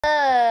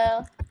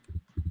Hello.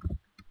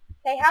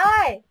 Say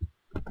hi.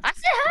 I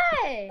said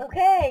hi.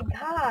 Okay,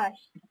 gosh.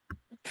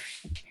 It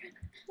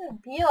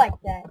shouldn't be like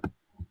that.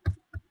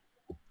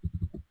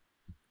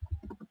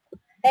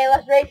 Hey,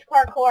 let's race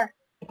parkour.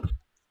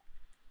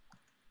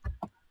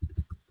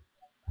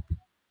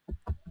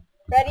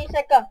 Ready,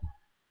 set, go.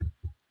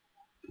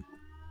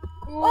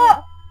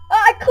 Oh,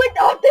 I clicked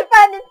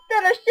Optifine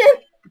instead of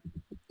shift.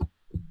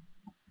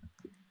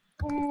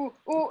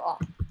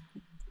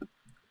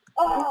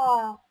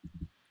 Oh.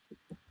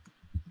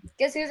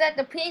 Guess who's at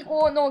the pink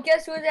wall? No,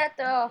 guess who's at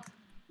the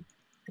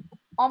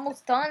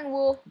almost done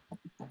wall?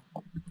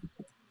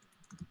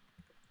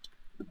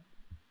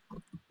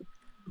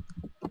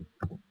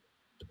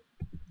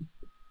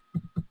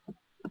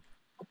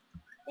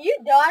 You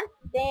done?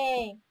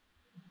 Dang.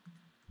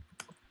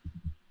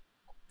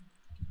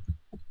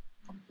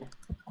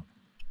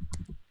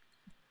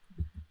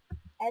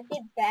 I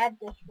did bad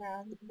this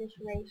round, this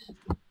race.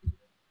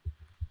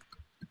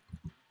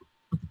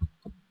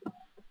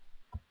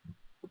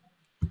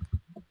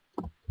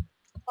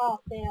 Oh,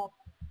 failed.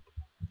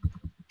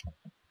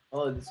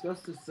 Oh, this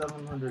goes to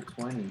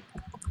 720.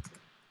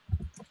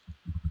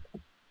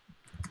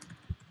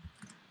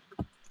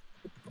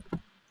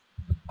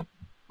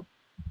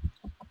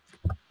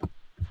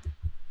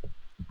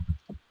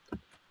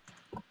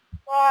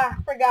 Oh, I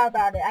forgot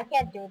about it. I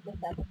can't do it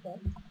this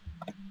episode.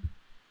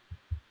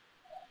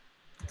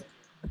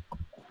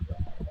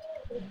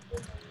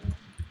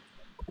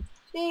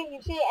 Steve,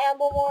 you see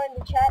Amblemore in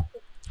the chat?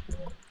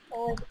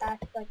 Always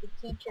acts like a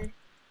teacher.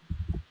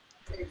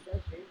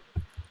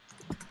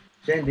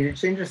 Shane, did you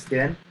change your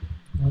skin?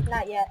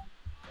 Not yet.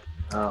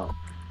 Oh.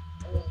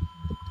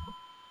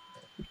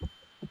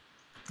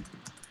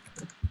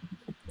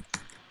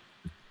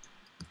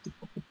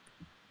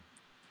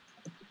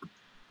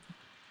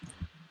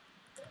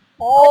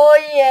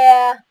 Oh,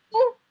 yeah.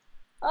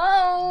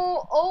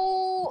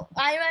 Oh,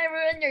 I might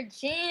ruin your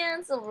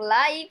chance of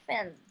life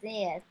and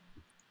death.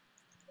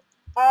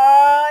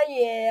 Oh,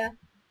 yeah.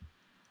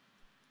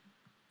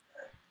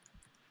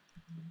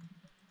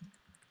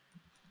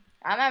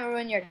 I might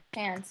ruin your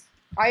chance.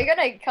 Are you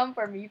gonna come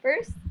for me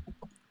first?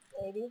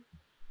 Maybe.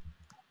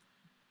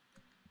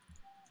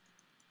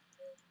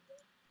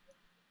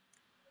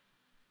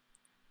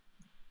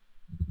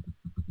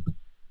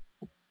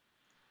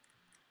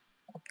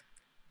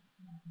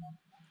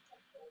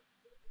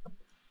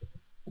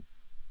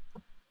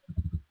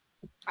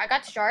 I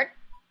got shard.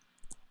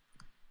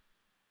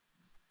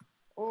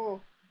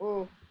 Ooh.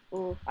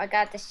 I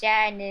got the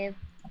shard noob.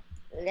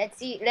 Let's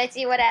see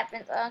what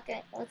happens.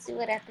 Okay, let's see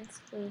what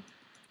happens. Ooh.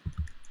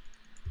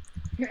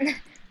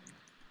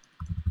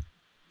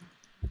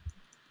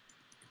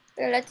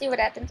 Let's see what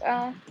happens.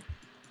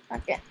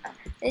 Okay.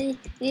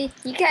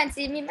 You can't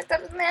see me,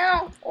 but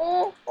now.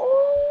 Oh.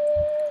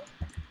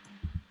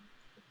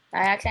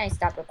 I accidentally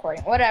stopped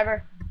recording.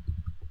 Whatever.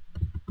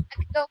 I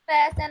can go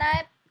fast and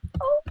I.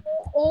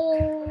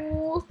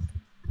 Oh.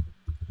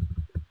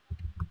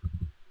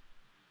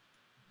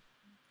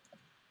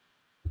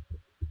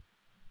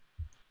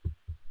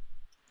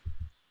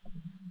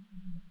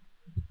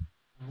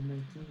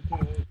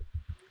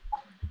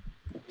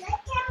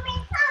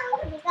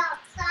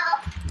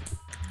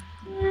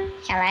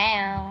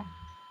 Hello.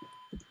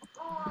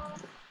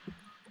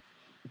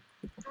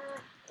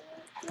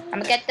 I'm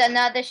gonna get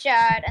another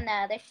shot.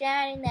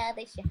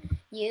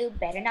 You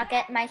better not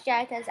get my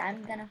shot, cause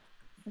I'm gonna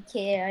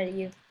kill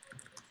you.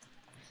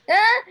 I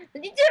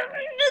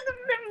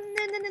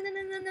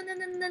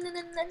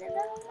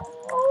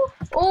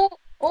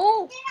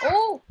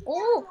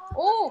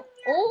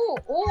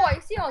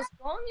see how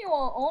strong you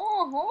are.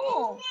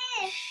 Oh.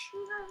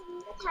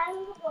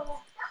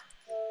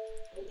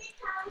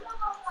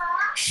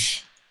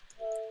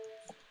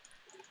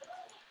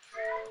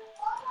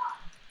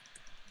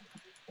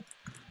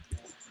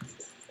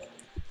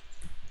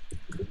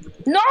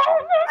 No!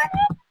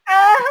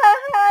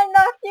 I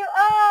knocked you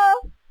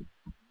off!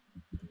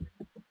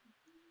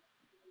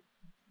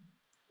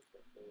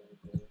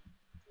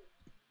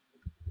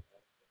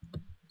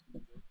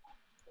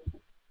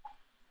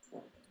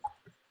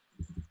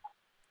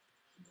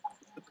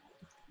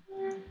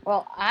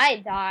 Well, I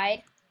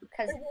died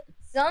because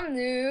some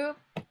noob.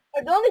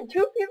 There's only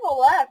 2 people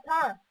left,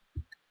 huh?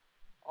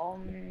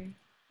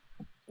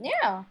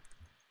 Yeah.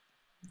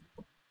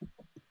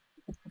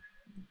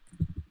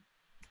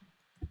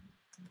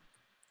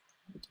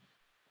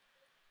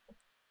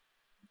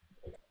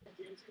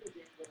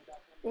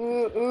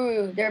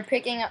 Ooh, they're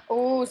picking up.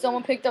 Ooh,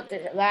 someone picked up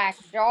the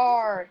last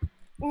shard.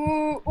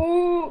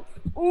 Ooh.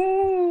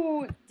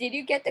 Did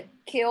you get the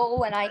kill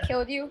when I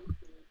killed you?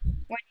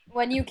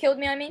 When you killed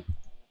me, I mean?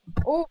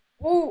 Ooh.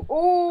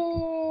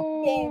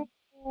 Damn.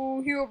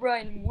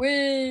 Herobrine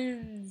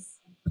wins.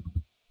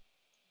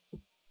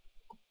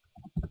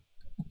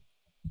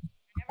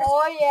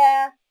 Oh,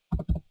 yeah.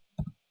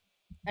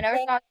 I never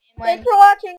saw him Thanks win. for watching.